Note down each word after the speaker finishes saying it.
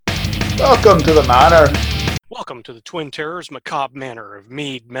Welcome to the Manor. Welcome to the Twin Terrors Macabre Manor of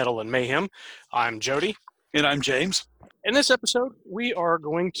Mead, Metal, and Mayhem. I'm Jody. And I'm James. In this episode, we are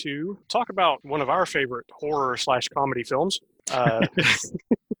going to talk about one of our favorite horror/comedy films,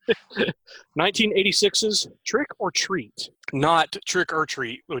 1986's Trick or Treat. Not Trick or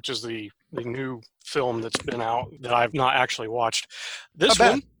Treat, which is the new film that's been out that I've not actually watched. This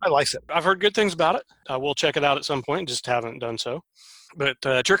one, I like it. I've heard good things about it. We'll check it out at some point, just haven't done so. But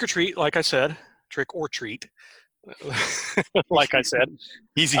Trick or Treat, like I said, Trick or Treat, like I said.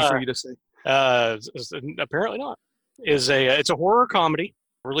 Easy for you to say. Apparently not. It's a horror comedy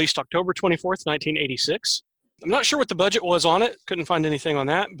released October 24th, 1986. I'm not sure what the budget was on it. Couldn't find anything on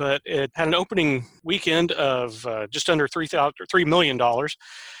that, but it had an opening weekend of just under $3 million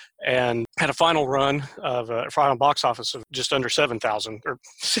and had a final run of a final box office of just under 7,000 or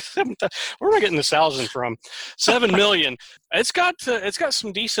 7,000. Where am I getting this thousand from? 7 million. It's got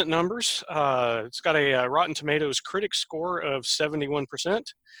some decent numbers. It's got a Rotten Tomatoes critic score of 71%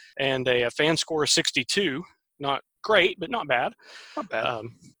 and a fan score of 62. Not great, but not bad. Not bad.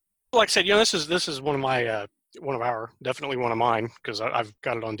 Like I said, this is one of my definitely one of mine, because I've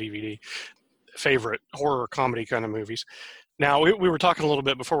got it on DVD. Favorite horror comedy kind of movies. Now, we were talking a little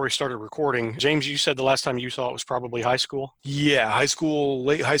bit before we started recording. James, you said the last time you saw it was probably high school? Yeah, high school,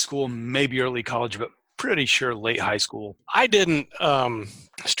 late high school, maybe early college, but pretty sure late high school. I didn't,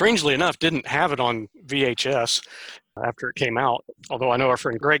 strangely enough, didn't have it on VHS after it came out, although I know our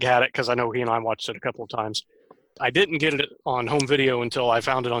friend Greg had it because I know he and I watched it a couple of times. I didn't get it on home video until I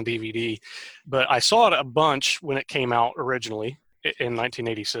found it on DVD, but I saw it a bunch when it came out originally in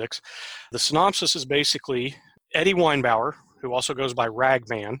 1986. The synopsis is basically Eddie Weinbauer, who also goes by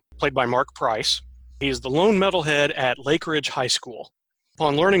Ragman, played by Mark Price. He is the lone metalhead at Lake Ridge High School.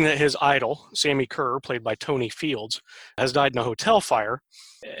 Upon learning that his idol, Sammy Kerr, played by Tony Fields, has died in a hotel fire,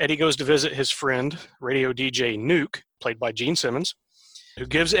 Eddie goes to visit his friend, radio DJ Nuke, played by Gene Simmons, who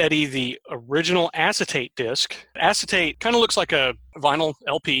gives Eddie the original acetate disc. Acetate kind of looks like a vinyl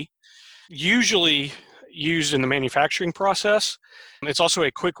LP, usually used in the manufacturing process. It's also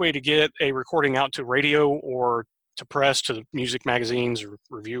a quick way to get a recording out to radio or to press, to music magazines or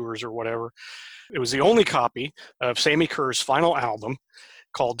reviewers or whatever. It was the only copy of Sammy Kerr's final album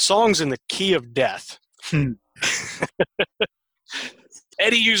called Songs in the Key of Death.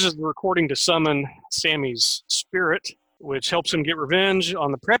 Eddie uses the recording to summon Sammy's spirit, which helps him get revenge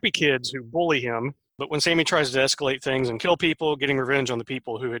on the preppy kids who bully him. But when Sammy tries to escalate things and kill people, getting revenge on the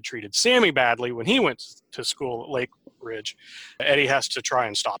people who had treated Sammy badly when he went to school at Lake Ridge, Eddie has to try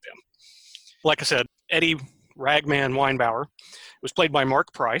and stop him. Like I said, Eddie Ragman Weinbauer was played by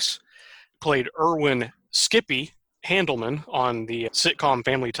Mark Price, played Erwin Skippy Handelman on the sitcom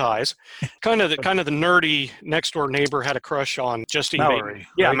Family Ties. Kind of the nerdy next door neighbor had a crush on Justine Mallory. Bateman.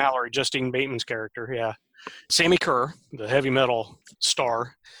 Yeah, right? Mallory, Justine Bateman's character, yeah. Sammy Kerr, the heavy metal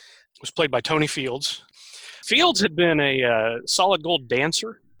star, was played by Tony Fields. Fields had been a Solid Gold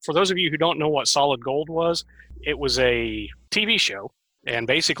dancer. For those of you who don't know what Solid Gold was, it was a TV show. And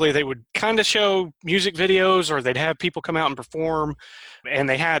basically they would kind of show music videos, or they'd have people come out and perform. And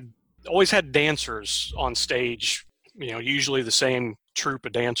they always had dancers on stage, usually the same troupe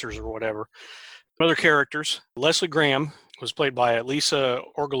of dancers or whatever. Other characters, Leslie Graham was played by Lisa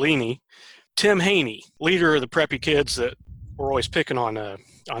Orgolini. Tim Haney, leader of the preppy kids that were always picking on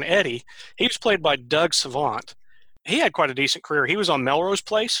Eddie, he was played by Doug Savant. He had quite a decent career. He was on Melrose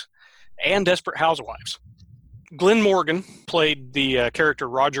Place and Desperate Housewives. Glenn Morgan played the character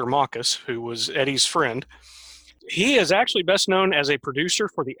Roger Marcus, who was Eddie's friend. He is actually best known as a producer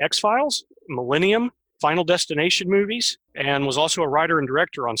for the X-Files, Millennium, Final Destination movies, and was also a writer and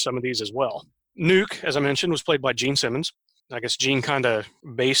director on some of these as well. Nuke, as I mentioned, was played by Gene Simmons. I guess Gene kind of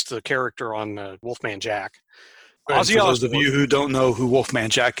based the character on Wolfman Jack. And for those of you who don't know who Wolfman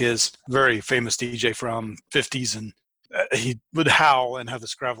Jack is, very famous DJ from 50s, and he would howl and have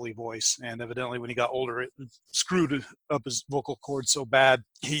this gravelly voice, and evidently when he got older it screwed up his vocal cords so bad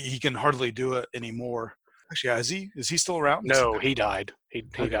he can hardly do it anymore. Actually, is he still around? No, he died. He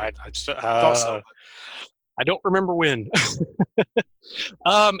died. Thought so. I don't remember when.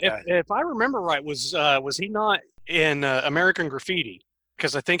 If I remember right, was he not in American Graffiti?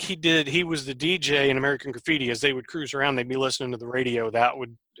 Because I think he was the DJ in American Graffiti. As they would cruise around, they'd be listening to the radio.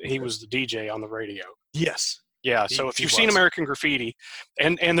 He was the DJ on the radio. Yes. Yeah, so if you've seen American Graffiti,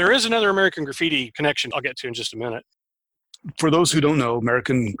 and there is another American Graffiti connection I'll get to in just a minute. For those who don't know,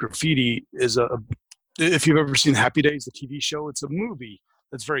 American Graffiti is if you've ever seen Happy Days, the TV show, it's a movie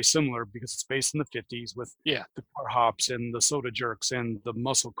that's very similar because it's based in the 50s with the car hops and the soda jerks and the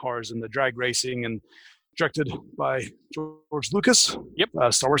muscle cars and the drag racing, and directed by George Lucas,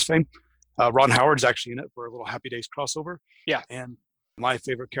 Star Wars fame. Ron Howard's actually in it for a little Happy Days crossover. Yeah. And my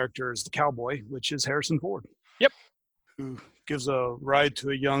favorite character is the cowboy, which is Harrison Ford. Yep. Who gives a ride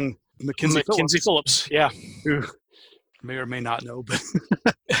to a young Mackenzie Phillips, yeah. Who may or may not know, but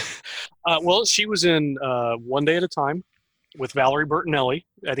well, she was in One Day at a Time with Valerie Bertinelli,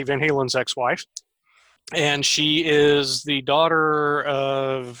 Eddie Van Halen's ex-wife, and she is the daughter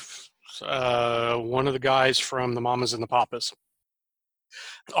of one of the guys from the Mamas and the Papas.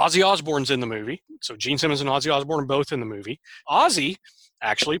 Ozzy Osbourne's in the movie, so Gene Simmons and Ozzy Osbourne are both in the movie. Ozzy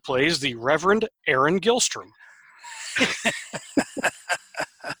actually plays the Reverend Aaron Gilstrom.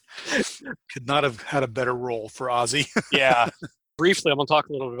 Could not have had a better role for Ozzy. Yeah. Briefly, I'm going to talk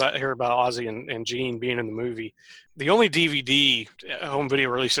a little bit here about Ozzy and Gene being in the movie. The only DVD home video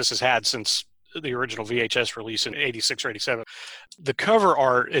release this has had since the original VHS release in 86 or 87. The cover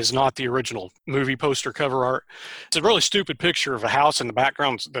art is not the original movie poster cover art. It's a really stupid picture of a house in the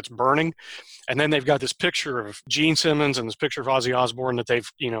background that's burning. And then they've got this picture of Gene Simmons and this picture of Ozzy Osbourne that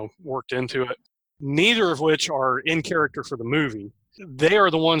they've, worked into it. Neither of which are in character for the movie. They are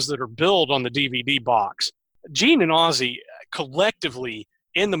the ones that are billed on the DVD box. Gene and Ozzy collectively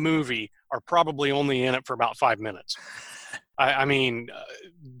in the movie are probably only in it for about 5 minutes. I mean,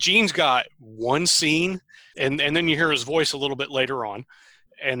 Gene's got one scene, and then you hear his voice a little bit later on.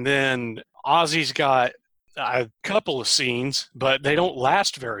 And then Ozzy's got a couple of scenes, but they don't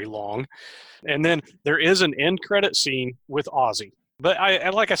last very long. And then there is an end credit scene with Ozzy. But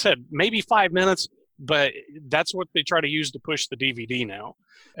like I said, maybe 5 minutes, but that's what they try to use to push the DVD now.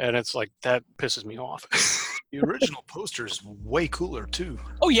 And it's like, that pisses me off. The original poster is way cooler, too.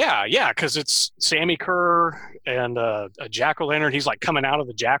 Oh, yeah, because it's Sammy Kerr and a jack-o'-lantern. He's like coming out of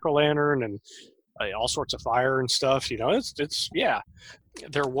the jack-o'-lantern and all sorts of fire and stuff. It's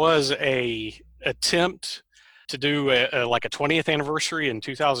There was a attempt to do a 20th anniversary in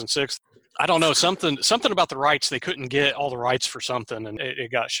 2006. I don't know, something about the rights. They couldn't get all the rights for something, and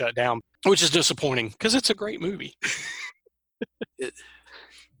it got shut down, which is disappointing because it's a great movie.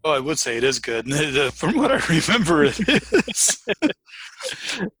 I would say it is good. From what I remember, it is.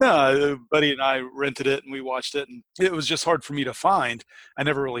 No, buddy and I rented it, and we watched it, and it was just hard for me to find. I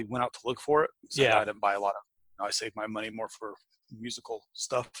never really went out to look for it. So I didn't buy a lot of. I saved my money more for musical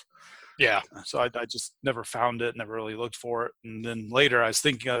stuff. Yeah. So I just never found it, never really looked for it. And then later, I was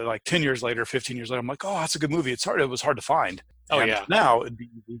thinking, 10 years later, 15 years later, I'm like, oh, that's a good movie. It was hard to find. Oh, and yeah. now it'd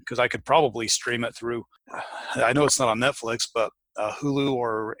be easy because I could probably stream it through. I know it's not on Netflix, but Hulu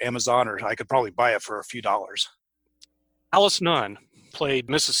or Amazon, or I could probably buy it for a few dollars. Alice Nunn played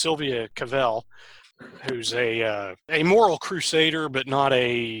Mrs. Sylvia Cavell, who's a moral crusader, but not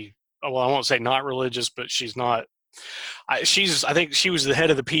I won't say not religious, but she's not. I think she was the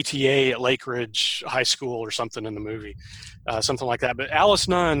head of the PTA at Lake Ridge High School or something in the movie, something like that. But Alice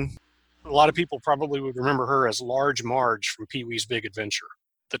Nunn, a lot of people probably would remember her as Large Marge from Pee-wee's Big Adventure,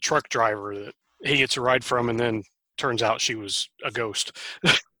 the truck driver that he gets a ride from, and then turns out she was a ghost.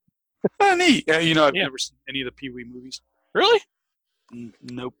 Neat. I've never seen any of the Pee-wee movies. Really?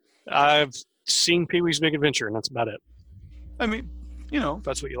 Nope. I've seen Pee-wee's Big Adventure, and that's about it. I mean, if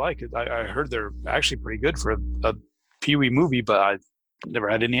that's what you like. I heard they're actually pretty good for a Pee-wee movie, but I never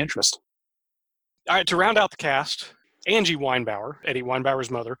had any interest. All right, to round out the cast, Angie Weinbauer, Eddie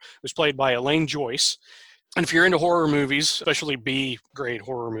Weinbauer's mother, was played by Elaine Joyce. And if you're into horror movies, especially B-grade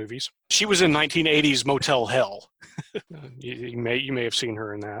horror movies, she was in 1980's Motel Hell. you may have seen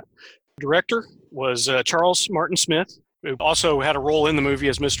her in that. Director was Charles Martin Smith, who also had a role in the movie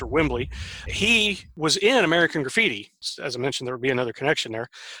as Mr. Wembley. He was in American Graffiti. As I mentioned, there would be another connection there.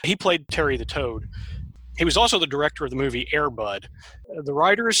 He played Terry the Toad. He was also the director of the movie Air Bud. The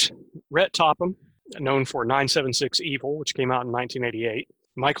writers, Rhett Topham, known for 976 Evil, which came out in 1988.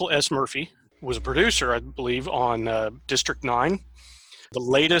 Michael S. Murphy was a producer, I believe, on District 9. The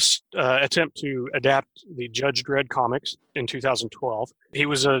latest attempt to adapt the Judge Dredd comics in 2012. He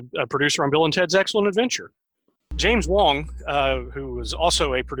was a producer on Bill and Ted's Excellent Adventure. James Wong, who was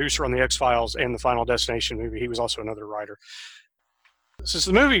also a producer on The X-Files and the Final Destination movie, he was also another writer. Since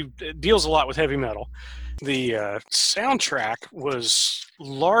the movie deals a lot with heavy metal, the soundtrack was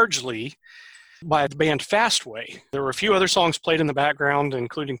largely by the band Fastway. There were a few other songs played in the background,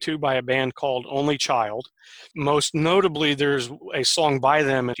 including two by a band called Only Child. Most notably, there's a song by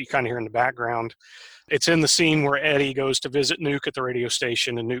them that you kind of hear in the background. It's in the scene where Eddie goes to visit Nuke at the radio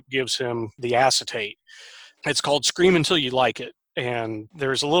station, and Nuke gives him the acetate. It's called Scream Until You Like It. And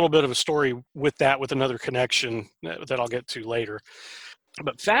there's a little bit of a story with that, with another connection that I'll get to later.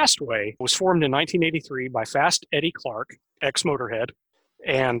 But Fastway was formed in 1983 by Fast Eddie Clark, ex-Motorhead,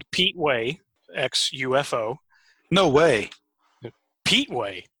 and Pete Way, ex-UFO. No way. Pete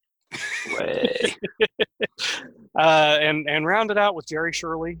Way. Way. And rounded out with Jerry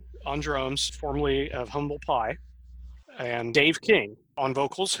Shirley on drums, formerly of Humble Pie, and Dave King on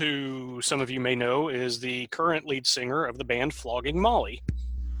vocals, who some of you may know is the current lead singer of the band Flogging Molly,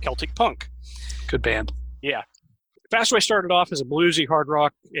 Celtic punk. Good band. Yeah. Fastway started off as a bluesy hard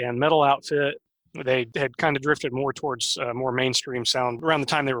rock and metal outfit. They had kind of drifted more towards more mainstream sound around the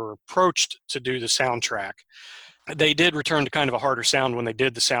time they were approached to do the soundtrack. They did return to kind of a harder sound when they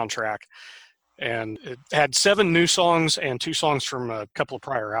did the soundtrack. And it had 7 new songs and 2 songs from a couple of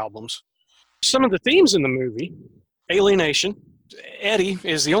prior albums. Some of the themes in the movie: alienation. Eddie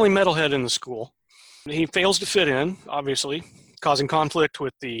is the only metalhead in the school. He fails to fit in, obviously, causing conflict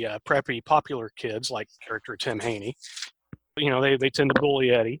with the preppy popular kids like character Tim Haney. They tend to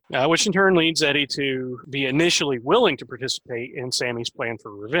bully Eddie, which in turn leads Eddie to be initially willing to participate in Sammy's plan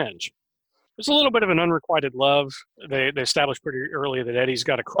for revenge. There's a little bit of an unrequited love. They established pretty early that Eddie's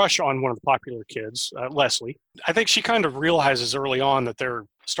got a crush on one of the popular kids, Leslie. I think she kind of realizes early on that they're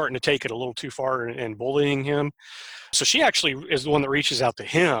starting to take it a little too far in bullying him. So she actually is the one that reaches out to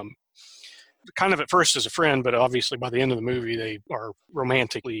him, kind of at first as a friend, but obviously by the end of the movie, they are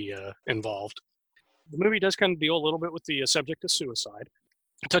romantically involved. The movie does kind of deal a little bit with the subject of suicide.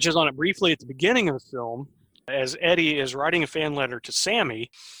 It touches on it briefly at the beginning of the film, as Eddie is writing a fan letter to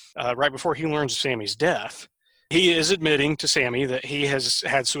Sammy right before he learns of Sammy's death. He is admitting to Sammy that he has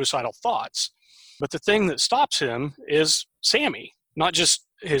had suicidal thoughts. But the thing that stops him is Sammy. Not just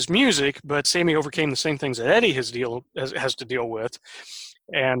his music, but Sammy overcame the same things that Eddie has to deal with.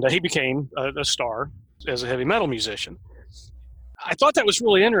 And he became a star as a heavy metal musician. I thought that was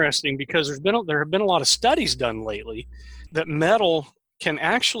really interesting because there have been a lot of studies done lately that metal can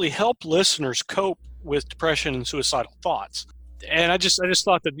actually help listeners cope with depression and suicidal thoughts. And I just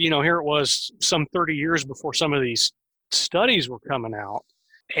thought that, here it was some 30 years before some of these studies were coming out,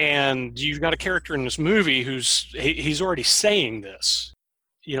 and you've got a character in this movie he's already saying this.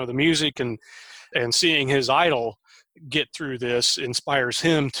 The music and seeing his idol get through this inspires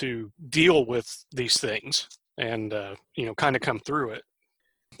him to deal with these things and kind of come through it.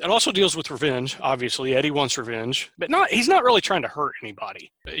 It also deals with revenge. Obviously, Eddie wants revenge, but he's not really trying to hurt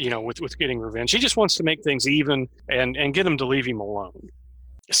anybody, with getting revenge. He just wants to make things even and get him to leave him alone.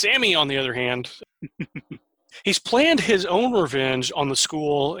 Sammy, on the other hand, he's planned his own revenge on the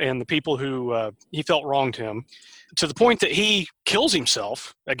school and the people who he felt wronged him, to the point that he kills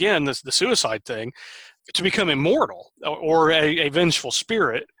himself, again, the suicide thing, to become immortal or a vengeful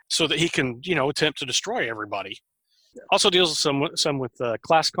spirit so that he can, attempt to destroy everybody. Also deals with some with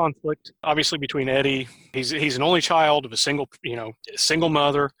class conflict, obviously between Eddie. He's an only child of a single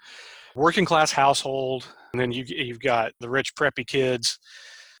mother, working class household, and then you've got the rich preppy kids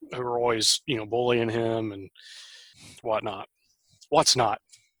who are always bullying him and whatnot. What's not?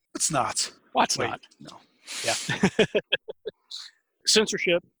 No. Yeah.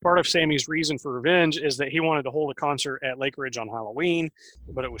 Censorship. Part of Sammy's reason for revenge is that he wanted to hold a concert at Lake Ridge on Halloween,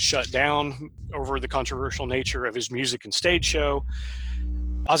 but it was shut down over the controversial nature of his music and stage show.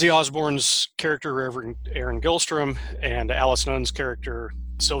 Ozzy Osbourne's character, Reverend Aaron Gilstrom, and Alice Nunn's character,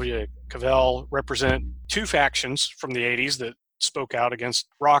 Sylvia Cavell, represent 2 factions from the 80s that spoke out against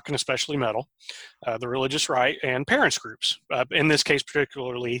rock and especially metal, the religious right, and parents groups, in this case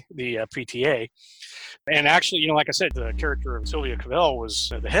particularly the PTA. And actually, like I said, the character of Sylvia Cavell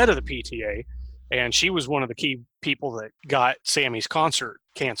was the head of the PTA, and she was one of the key people that got Sammy's concert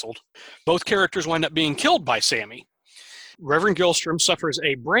canceled. Both characters wind up being killed by Sammy. Reverend Gilstrom suffers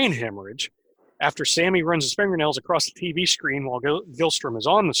a brain hemorrhage after Sammy runs his fingernails across the TV screen while Gilstrom is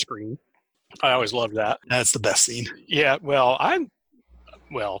on the screen. I always loved that. That's the best scene. Yeah,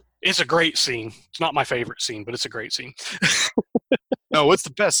 it's a great scene. It's not my favorite scene, but it's a great scene. No, it's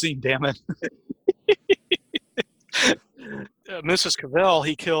the best scene, damn it. Mrs. Cavell,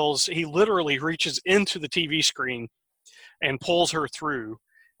 he literally reaches into the TV screen and pulls her through,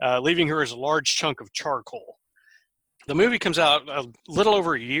 leaving her as a large chunk of charcoal. The movie comes out a little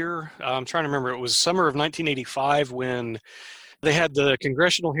over a year. I'm trying to remember. It was summer of 1985 when they had the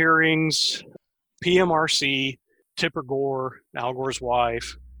congressional hearings, PMRC, Tipper Gore, Al Gore's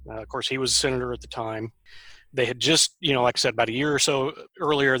wife. Of course, he was a senator at the time. They had just, like I said, about a year or so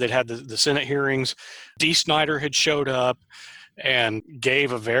earlier, they'd had the Senate hearings. Dee Snider had showed up and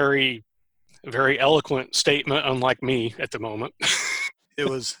gave a very, very eloquent statement, unlike me at the moment. It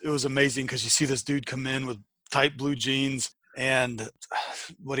was amazing because you see this dude come in with tight blue jeans and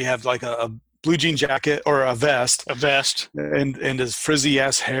what do you have, like a blue jean jacket or a vest, and his frizzy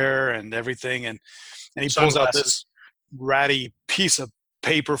ass hair and everything, and he pulls out this ratty piece of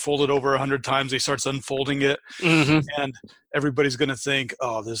paper folded over 100 times. He starts unfolding it, and everybody's going to think,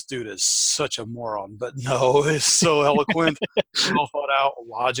 "Oh, this dude is such a moron." But no, it's so eloquent, well thought out,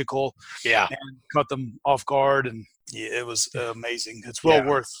 logical, and caught them off guard. And it was amazing. It's well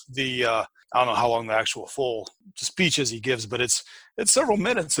worth the. I don't know how long the actual full speeches he gives, but it's several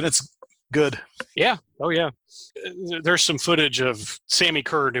minutes, and it's good. Yeah. Oh, yeah. There's some footage of Sammi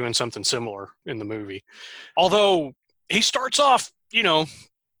Curr doing something similar in the movie, although he starts off,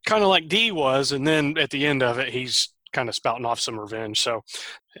 kind of like Dee was, and then at the end of it, he's kind of spouting off some revenge. So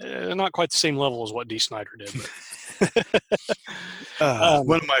not quite the same level as what Dee Snider did. But.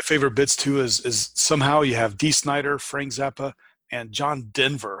 One of my favorite bits, too, is somehow you have Dee Snider, Frank Zappa, and John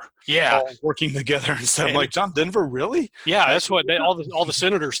Denver all working together. And I'm like, John Denver, really? Yeah, that's what all the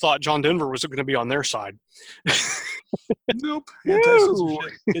senators thought John Denver was going to be on their side. Nope.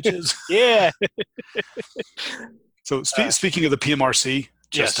 Bitches. Yeah. So speaking of the PMRC,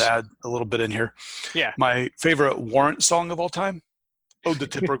 just to add a little bit in here, my favorite Warrant song of all time, "Ode to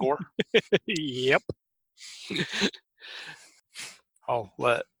Tipper Gore." Yep. I'll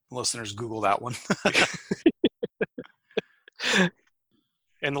let listeners Google that one.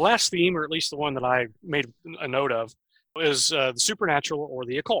 And the last theme, or at least the one that I made a note of, is the supernatural or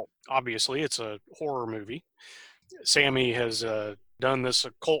the occult. Obviously, it's a horror movie. Sammi has done this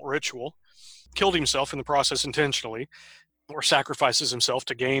occult ritual, killed himself in the process intentionally, or sacrifices himself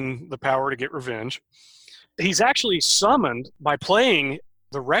to gain the power to get revenge. He's actually summoned by playing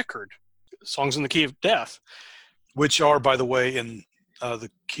the record, Songs in the Key of Death. Which are, by the way, in the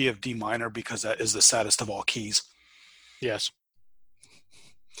key of D minor, because that is the saddest of all keys. Yes.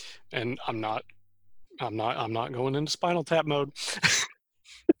 And I'm not going into Spinal Tap mode.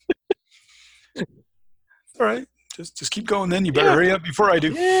 All right. Just keep going then. You better hurry up before I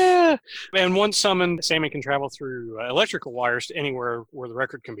do. Yeah. And once summoned, Sammi can travel through electrical wires to anywhere where the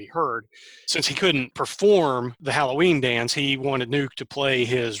record can be heard. Since he couldn't perform the Halloween dance, he wanted Nuke to play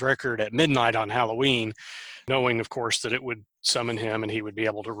his record at midnight on Halloween, knowing, of course, that it would summon him and he would be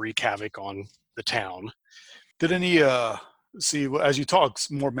able to wreak havoc on the town. Did any, as you talk,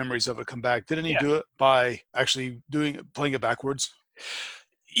 more memories of it come back. Did any do it by actually playing it backwards?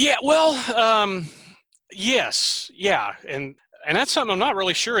 Yeah, well, yes, yeah, and that's something I'm not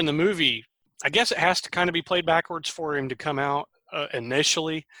really sure in the movie. I guess it has to kind of be played backwards for him to come out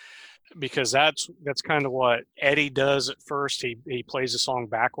initially, because that's kind of what Eddie does at first. He plays the song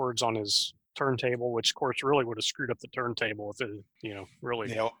backwards on his turntable, which of course really would have screwed up the turntable if it,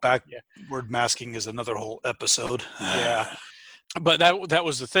 really. Backward masking is another whole episode. Yeah, but that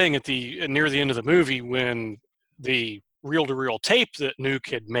was the thing near the end of the movie when the reel-to-reel tape that Nuke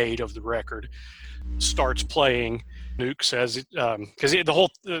had made of the record starts playing. Nuke says, because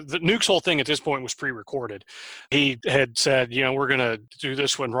Nuke's whole thing at this point was pre-recorded. He had said, we're going to do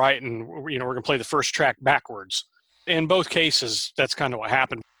this one right, and we're going to play the first track backwards. In both cases, that's kind of what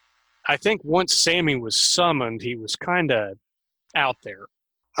happened. I think once Sammi was summoned, he was kind of out there.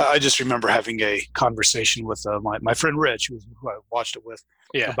 I just remember having a conversation with my friend Rich, who I watched it with,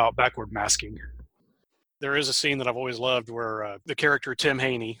 about backward masking. There is a scene that I've always loved where the character Tim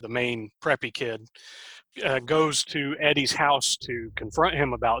Haney, the main preppy kid, goes to Eddie's house to confront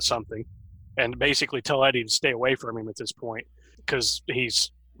him about something and basically tell Eddie to stay away from him at this point because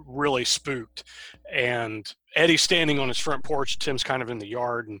he's really spooked. And Eddie's standing on his front porch. Tim's kind of in the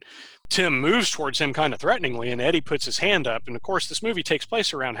yard, and Tim moves towards him kind of threateningly, and Eddie puts his hand up. And of course, this movie takes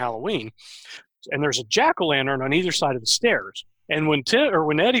place around Halloween, and there's a jack-o'-lantern on either side of the stairs. And when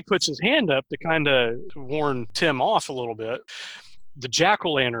Eddie puts his hand up to kind of warn Tim off a little bit, the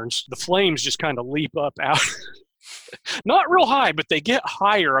jack-o'-lanterns, the flames just kind of leap up out. Not real high, but they get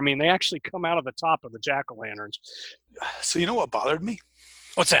higher. I mean, they actually come out of the top of the jack-o'-lanterns. So you know what bothered me?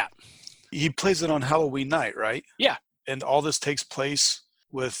 What's that? He plays it on Halloween night, right? Yeah. And all this takes place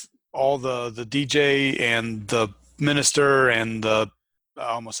with all the DJ and the minister and the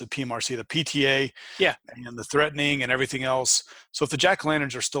almost the PMRC, the PTA, and the threatening and everything else. So if the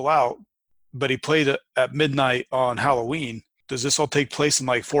jack-o'-lanterns are still out, but he played it at midnight on Halloween, does this all take place in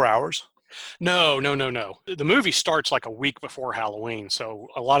like 4 hours? No. The movie starts like a week before Halloween, so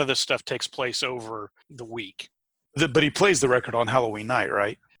a lot of this stuff takes place over the week. But he plays the record on Halloween night,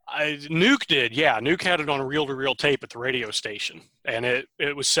 right? Nuke did, yeah. Nuke had it on a reel-to-reel tape at the radio station, and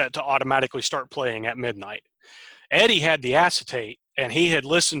it was set to automatically start playing at midnight. Eddie had the acetate, and he had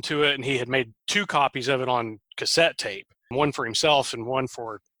listened to it, and he had made 2 copies of it on cassette tape, one for himself and one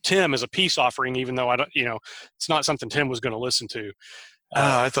for Tim as a peace offering, even though it's not something Tim was going to listen to.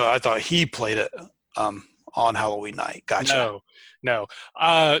 I thought he played it on Halloween night. Gotcha. No.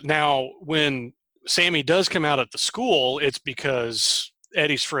 Now, when Sammi does come out at the school, it's because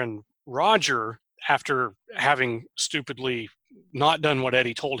Eddie's friend Roger, after having stupidly not done what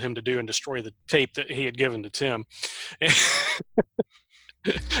Eddie told him to do and destroy the tape that he had given to Tim.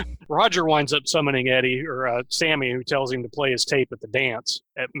 Roger winds up summoning Eddie or Sammy, who tells him to play his tape at the dance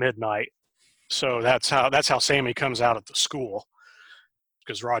at midnight. So that's how Sammy comes out at the school,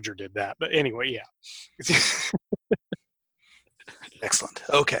 because Roger did that. But anyway, yeah. Excellent.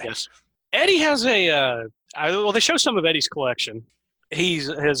 Okay. Yes. Eddie has they show some of Eddie's collection.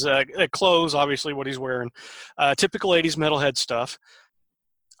 His clothes, obviously, what he's wearing, typical 80s metalhead stuff.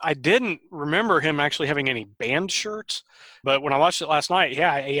 I didn't remember him actually having any band shirts, but when I watched it last night,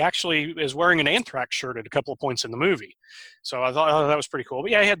 yeah, he actually is wearing an Anthrax shirt at a couple of points in the movie. So I thought that was pretty cool. But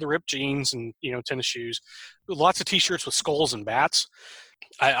yeah, he had the ripped jeans and tennis shoes, lots of T-shirts with skulls and bats.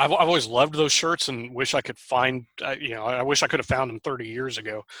 I've always loved those shirts and wish I could find, I wish I could have found them 30 years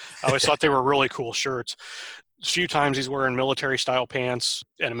ago. I always thought they were really cool shirts. A few times he's wearing military style pants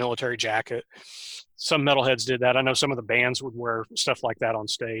and a military jacket. Some metalheads did that. I know some of the bands would wear stuff like that on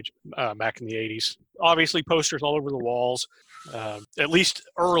stage back in the 80s. Obviously, posters all over the walls, at least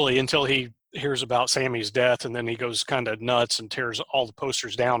early until he hears about Sammy's death, and then he goes kind of nuts and tears all the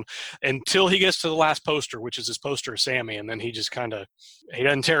posters down until he gets to the last poster, which is his poster of Sammy, and then he just he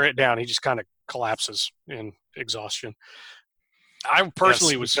doesn't tear it down. He just kind of collapses in exhaustion. I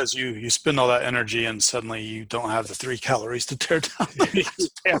personally was... Because you spend all that energy and suddenly you don't have the 3 calories to tear down the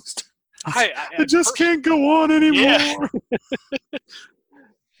poster. I just can't go on anymore. Yeah.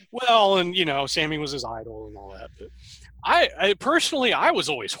 Well, and Sammy was his idol and all that. But I personally, I was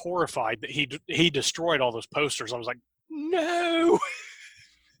always horrified that he destroyed all those posters. I was like, no,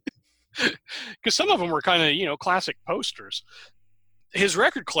 because some of them were kind of classic posters. His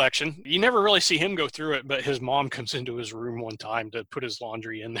record collection, you never really see him go through it, but his mom comes into his room one time to put his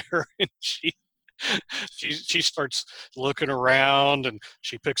laundry in there, and she starts looking around, and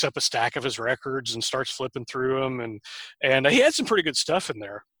she picks up a stack of his records and starts flipping through them, and he had some pretty good stuff in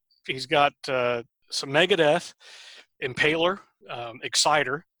there. He's got some Megadeth, Impaler,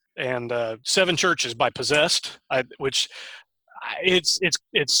 Exciter, and Seven Churches by Possessed, which it's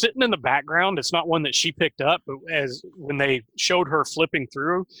sitting in the background. It's not one that she picked up, but when they showed her flipping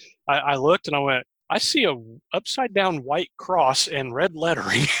through, I looked and I went, I see a upside down white cross and red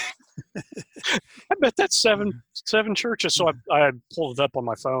lettering. I bet that's seven churches. So I pulled it up on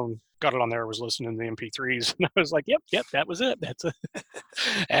my phone, got it on there, was listening to the MP3s, and I was like, yep, that was it.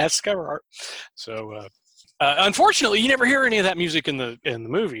 That's cover art. So unfortunately, you never hear any of that music in the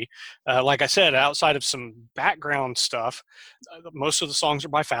movie. Like I said, outside of some background stuff, most of the songs are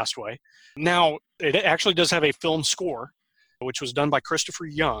by Fastway. Now, it actually does have a film score, which was done by Christopher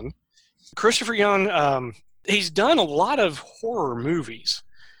Young. Christopher Young, he's done a lot of horror movies.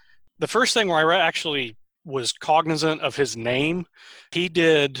 The first thing where I actually was cognizant of his name, he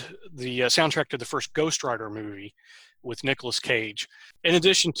did the soundtrack to the first Ghost Rider movie with Nicolas Cage. In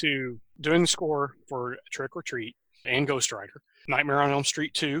addition to doing the score for Trick or Treat and Ghost Rider, Nightmare on Elm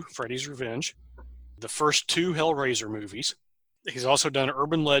Street 2, Freddy's Revenge, the first 2 Hellraiser movies. He's also done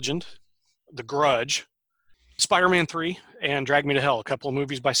Urban Legend, The Grudge, Spider-Man 3, and Drag Me to Hell, a couple of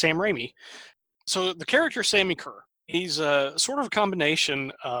movies by Sam Raimi. So the character Sammy Kerr, he's a sort of a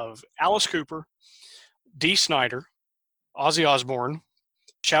combination of Alice Cooper, Dee Snider, Ozzy Osbourne,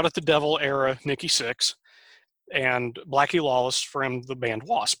 Shout at the Devil era Nikki Sixx, and Blackie Lawless from the band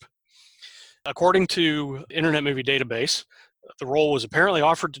Wasp. According to Internet Movie Database, the role was apparently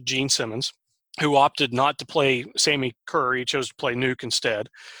offered to Gene Simmons, who opted not to play Sammy Kerr. He chose to play Nuke instead.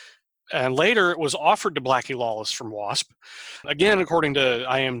 And later it was offered to Blackie Lawless from Wasp. Again, according to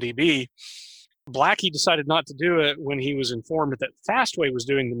IMDb, Blackie decided not to do it when he was informed that Fastway was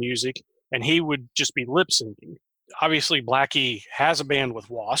doing the music and he would just be lip syncing. Obviously, Blackie has a band with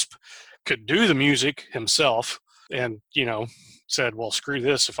Wasp, could do the music himself, and, said, well, screw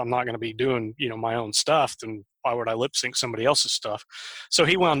this. If I'm not going to be doing, my own stuff, then why would I lip sync somebody else's stuff? So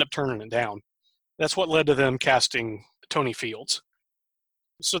he wound up turning it down. That's what led to them casting Tony Fields.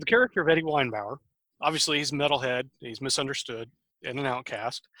 So the character of Eddie Weinbauer, obviously he's a metalhead, he's misunderstood, and an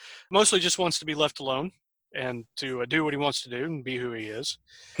outcast. Mostly just wants to be left alone and to do what he wants to do and be who he is.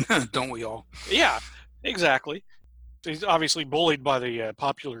 Don't we all? Yeah, exactly. He's obviously bullied by the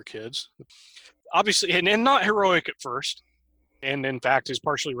popular kids. Obviously, and not heroic at first. And in fact, is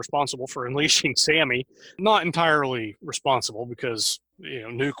partially responsible for unleashing Sammy. Not entirely responsible because,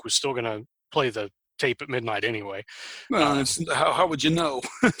 Nuke was still going to play the tape at midnight anyway. Well, how would you know?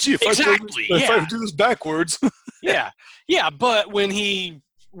 Gee, exactly. If I do this backwards. Yeah. But when he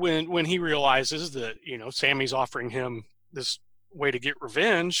realizes that Sammy's offering him this way to get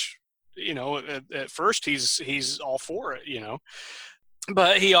revenge, at first he's all for it.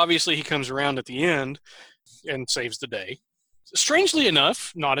 But he comes around at the end and saves the day. Strangely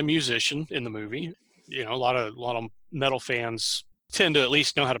enough, not a musician in the movie. You know, a lot of metal fans tend to at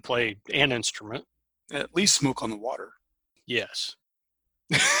least know how to play an instrument. At least Smoke on the Water. Yes.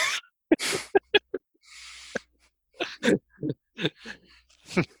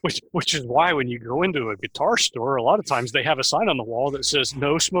 Which is why when you go into a guitar store, a lot of times they have a sign on the wall that says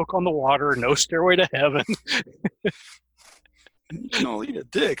 "No smoke on the water, no stairway to heaven." You can all eat a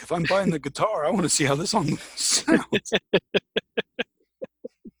dick. If I'm buying the guitar, I want to see how this song sounds.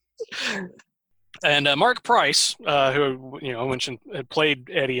 And Mark Price, who I mentioned had played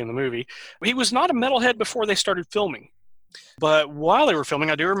Eddie in the movie, he was not a metalhead before they started filming. But while they were filming,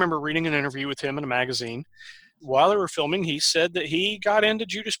 I do remember reading an interview with him in a magazine. While they were filming, he said that he got into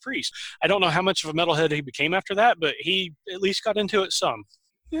Judas Priest. I don't know how much of a metalhead he became after that, but he at least got into it some.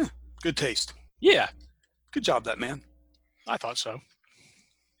 Yeah, good taste. Yeah. Good job, that man. I thought so.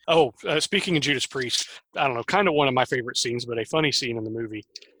 Oh, speaking of Judas Priest, I don't know, kind of one of my favorite scenes, but a funny scene in the movie.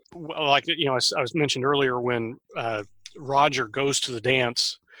 Like, I was mentioned earlier when Roger goes to the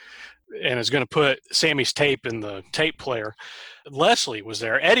dance and is going to put Sammy's tape in the tape player. Leslie was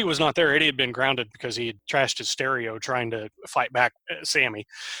there. Eddie was not there. Eddie had been grounded because he had trashed his stereo trying to fight back Sammy.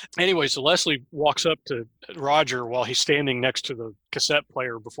 Anyway, so Leslie walks up to Roger while he's standing next to the cassette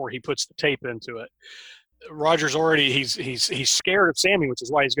player before he puts the tape into it. Roger's already he's scared of Sammy, which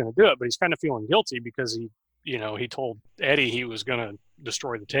is why he's going to do it, but he's kind of feeling guilty because he told Eddie he was going to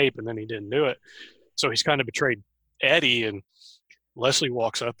destroy the tape and then he didn't do it. So he's kind of betrayed Eddie, and Leslie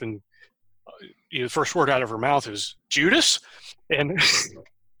walks up and the first word out of her mouth is Judas, and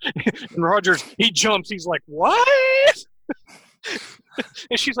and Roger, he jumps. He's like, what?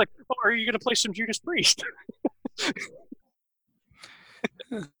 And she's like, oh, are you going to play some Judas Priest?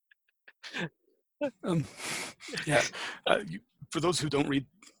 Yeah. For those who don't read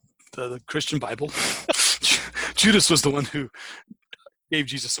the Christian Bible, Judas was the one who gave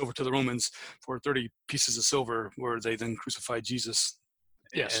Jesus over to the Romans for 30 pieces of silver, where they then crucified Jesus.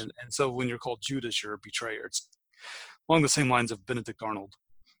 Yes. And so when you're called Judas, you're a betrayer. It's along the same lines of Benedict Arnold.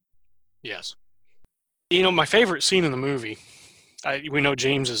 Yes. My favorite scene in the movie, we know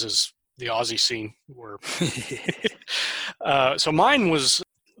James's is the Ozzy scene. Where so mine was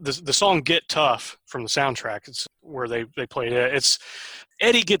the song Get Tough from the soundtrack. It's where they played it. It's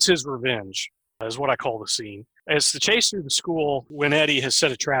Eddie gets his revenge, is what I call the scene. It's the chase through the school when Eddie has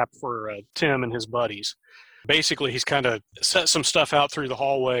set a trap for Tim and his buddies. Basically, he's kind of set some stuff out through the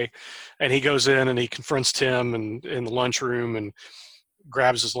hallway, and he goes in and he confronts Tim in the lunchroom and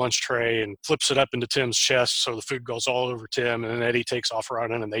grabs his lunch tray and flips it up into Tim's chest so the food goes all over Tim, and then Eddie takes off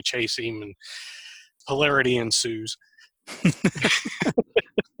running and they chase him and hilarity ensues.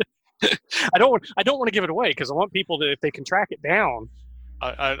 I don't want to give it away because I want people to, if they can track it down,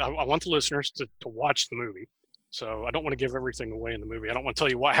 I want the listeners to watch the movie. So I don't want to give everything away in the movie. I don't want to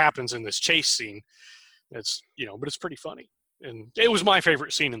tell you what happens in this chase scene. It's but it's pretty funny, and it was my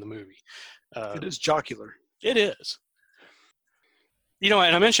favorite scene in the movie. It is jocular. It is. And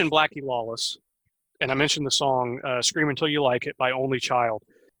I mentioned Blackie Lawless, and I mentioned the song "Scream Until You Like It" by Only Child.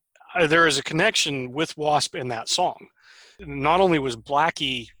 There is a connection with Wasp in that song. Not only was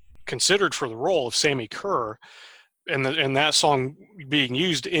Blackie considered for the role of Sammy Kerr, and that song being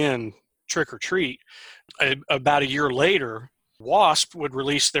used in Trick or Treat, about a year later, Wasp would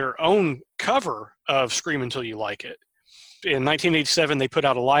release their own cover of Scream Until You Like It. In 1987, they put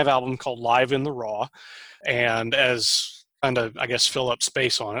out a live album called Live in the Raw, and as kind of, I guess, fill up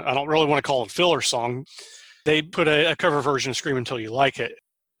space on it, I don't really want to call it a filler song, they put a cover version of Scream Until You Like It.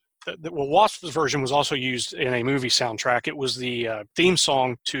 Well, Wasp's version was also used in a movie soundtrack. It was the theme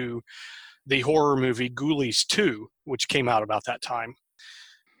song to the horror movie Ghoulies 2, which came out about that time.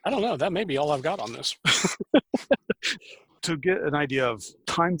 I don't know. That may be all I've got on this. To get an idea of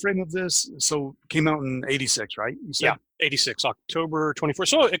time frame of this, so it came out in 86, right? You said? Yeah, 86, October 24th.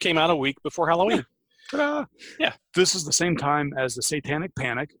 So it came out a week before Halloween. Ta-da! Yeah. This is the same time as the Satanic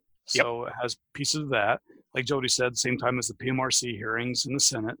Panic, so It has pieces of that. Like Jody said, same time as the PMRC hearings in the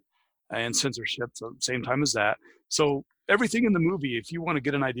Senate and censorship, so same time as that. So everything in the movie, if you want to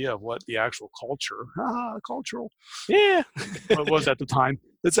get an idea of what the actual cultural, what it was at the time,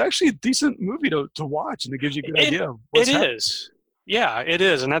 it's actually a decent movie to watch, and it gives you a good idea of what's happening. Is. Yeah, it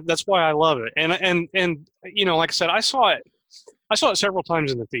is, and that's why I love it. And like I said, I saw it several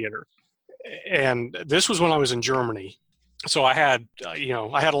times in the theater, and this was when I was in Germany, so I had a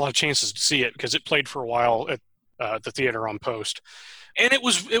lot of chances to see it because it played for a while at the theater on post. And it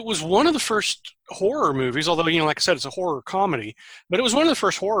was one of the first horror movies, although, like I said, it's a horror comedy, but it was one of the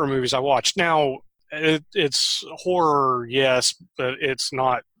first horror movies I watched. Now, It's horror, yes, but it's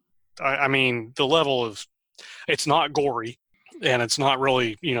not. I mean, the level of it's not gory, and it's not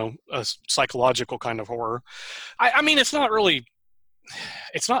really a psychological kind of horror. I mean, it's not really.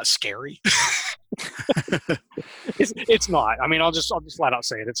 It's not scary. It's not. I mean, I'll just flat out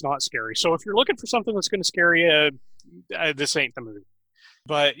say it. It's not scary. So if you're looking for something that's going to scare you, this ain't the movie.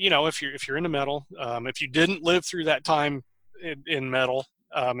 But if you're into metal, if you didn't live through that time in metal,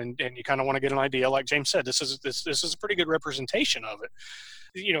 and you kind of want to get an idea, like James said, this is a pretty good representation of it.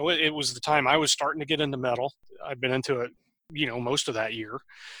 It was the time I was starting to get into metal. I'd been into it, most of that year.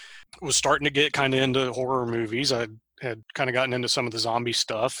 Was starting to get kind of into horror movies. I had kind of gotten into some of the zombie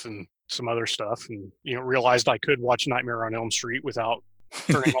stuff and some other stuff, and realized I could watch Nightmare on Elm Street without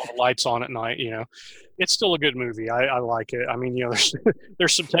turning all the lights on at night. It's still a good movie. I like it. I mean,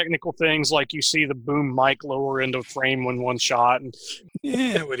 there's some technical things, like you see the boom mic lower into frame when one shot, and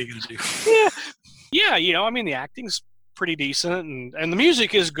yeah, what are you gonna do? Yeah. I mean, the acting's pretty decent, and the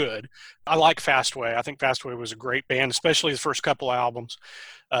music is good. I like Fastway. I think Fastway was a great band, especially the first couple of albums.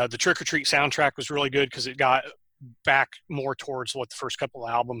 The Trick or Treat soundtrack was really good because it got back more towards what the first couple of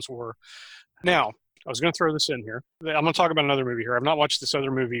albums were. Now, I was going to throw this in here. I'm going to talk about another movie here. I've not watched this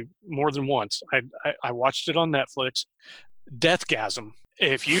other movie more than once. I watched it on Netflix. Deathgasm.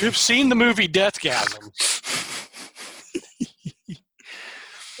 If you have seen the movie Deathgasm,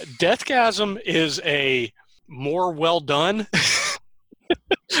 Deathgasm is a more well done.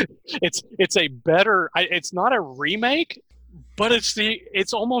 It's a better. It's not a remake, but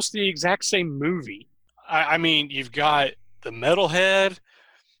it's almost the exact same movie. I mean, you've got the metalhead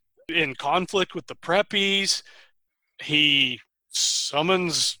in conflict with the preppies. He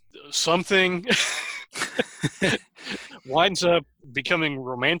summons something, winds up becoming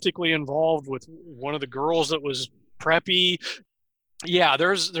romantically involved with one of the girls that was preppy. Yeah,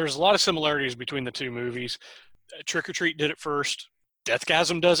 there's a lot of similarities between the two movies. Trick or Treat did it first.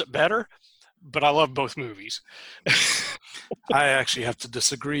 Deathgasm does it better, but I love both movies. I actually have to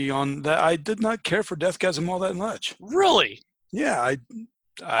disagree on that. I did not care for Deathgasm all that much. Really? Yeah,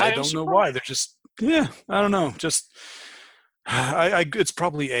 I don't know why. They're just I don't know. Just it's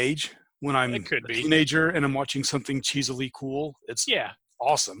probably age. When I'm a teenager and I'm watching something cheesily cool, it's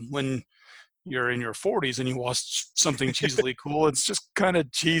awesome. When you're in your 40s and you watch something cheesily cool, it's just kind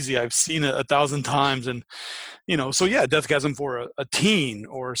of cheesy. I've seen it 1,000 times, and so yeah, Deathgasm for a teen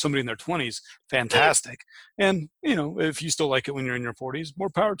or somebody in their 20s, fantastic. And if you still like it when you're in your 40s, more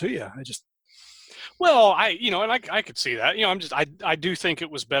power to you. I could see that. I do think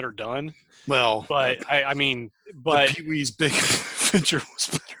it was better done. Well, but Pee-wee's Big Adventure was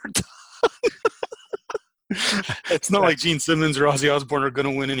better done. It's not like Gene Simmons or Ozzy Osbourne are going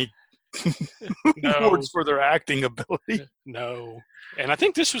to win any awards for their acting ability. No. And I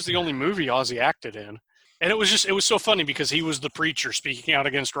think this was the only movie Ozzy acted in. And it was so funny because he was the preacher speaking out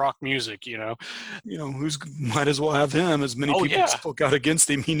against rock music, who's might as well have him. As many people spoke out against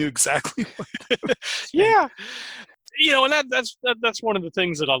him, he knew exactly what yeah. And that's one of the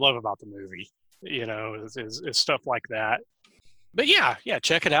things that I love about the movie, is stuff like that. But yeah,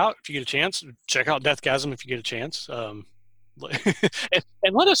 check it out if you get a chance. Check out Deathgasm if you get a chance. And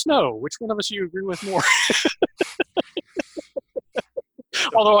let us know which one of us you agree with more.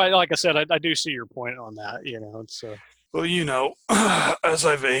 Although, like I said, I do see your point on that. It's well, as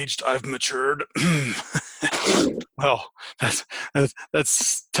I've aged, I've matured. Well,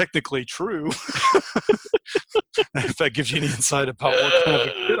 that's technically true. If that gives you any insight about what kind of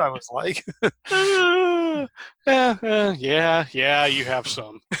a kid I was like. Yeah, you have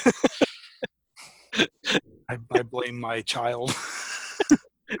some. I blame my child.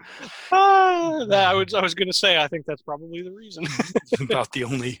 I was going to say, I think that's probably the reason. About the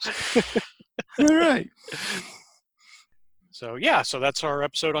only. All right. So that's our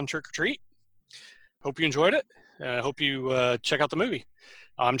episode on Trick or Treat. Hope you enjoyed it. Hope you check out the movie.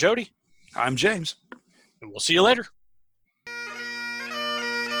 I'm Jody. I'm James. And we'll see you later.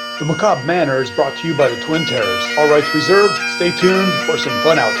 The Macabre Manor is brought to you by the Twin Terrors. All rights reserved. Stay tuned for some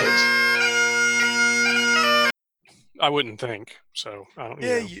fun outtakes. I wouldn't think so. I don't.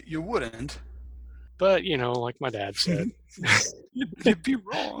 Yeah, you wouldn't. But like my dad said, you'd be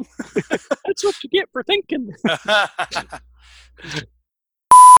wrong. That's what you get for thinking.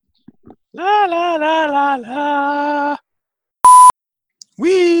 La la la la la.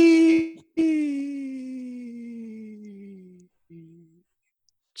 Wee.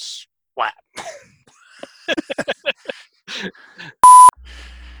 Splat.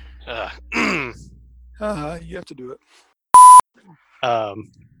 You have to do it.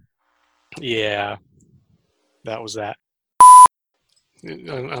 Yeah, that was that.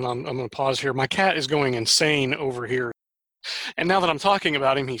 and I'm going to pause here. My cat is going insane over here. And now that I'm talking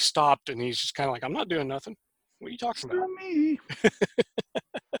about him, he stopped and he's just kind of like, I'm not doing nothing. What are you talking about? Me.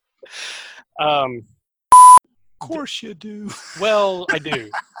 Um, Of course you do. well, I do.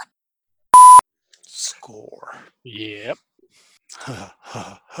 Score. Yep.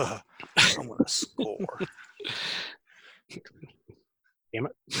 I'm gonna score. Damn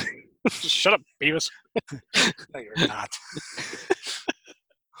it. Shut up, Beavis. No, you're not.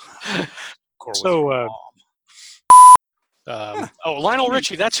 So, Lionel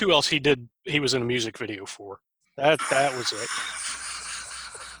Richie, that's who else he was in a music video for. That was it.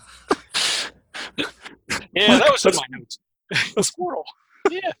 Yeah, that was in my notes. A squirrel.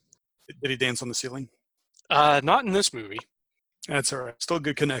 Yeah. Did he dance on the ceiling? Not in this movie. That's all right. Still a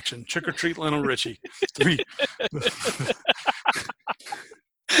good connection. Trick or treat, Lionel Richie. 3.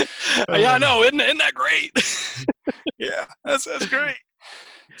 Yeah, I know. Isn't that great? Yeah, that's great.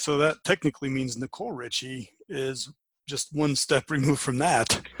 So that technically means Nicole Richie is just one step removed from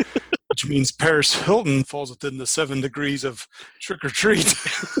that, which means Paris Hilton falls within the 7 degrees of trick or treat.